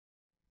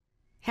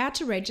How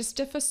to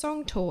register for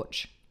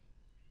SongTorch.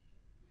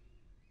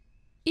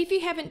 If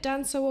you haven't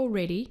done so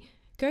already,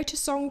 go to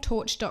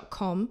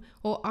songtorch.com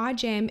or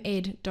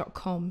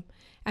ijamed.com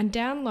and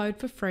download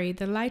for free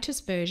the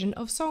latest version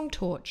of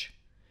SongTorch.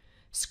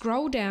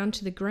 Scroll down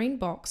to the green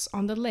box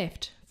on the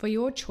left for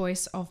your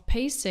choice of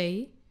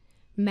PC,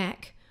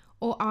 Mac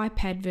or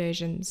iPad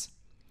versions.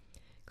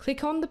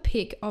 Click on the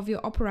pick of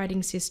your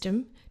operating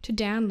system to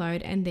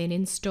download and then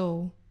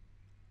install.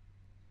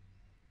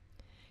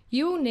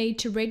 You will need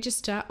to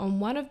register on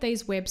one of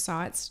these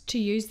websites to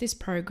use this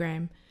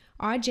program: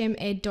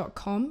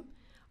 ijamed.com,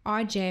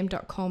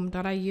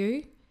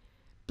 ijam.com.au,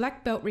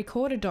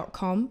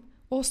 blackbeltrecorder.com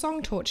or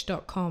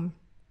songtorch.com.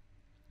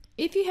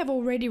 If you have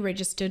already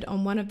registered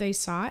on one of these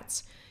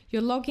sites,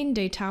 your login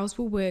details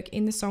will work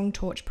in the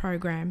SongTorch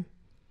program.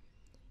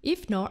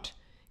 If not,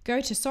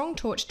 go to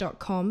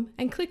songtorch.com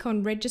and click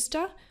on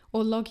Register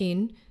or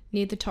Login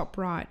near the top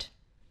right.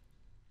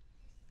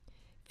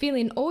 Fill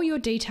in all your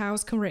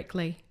details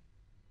correctly.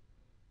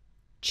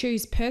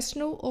 Choose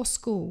Personal or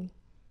School.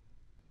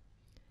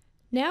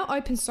 Now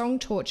open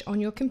SongTorch on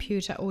your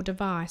computer or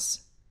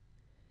device.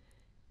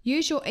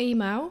 Use your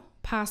email,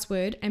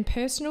 password and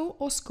personal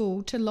or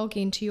school to log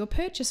into your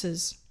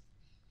purchases.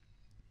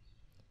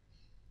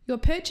 Your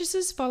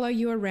purchases follow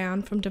you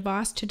around from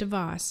device to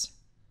device.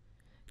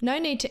 No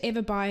need to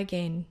ever buy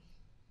again.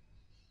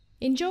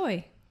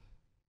 Enjoy!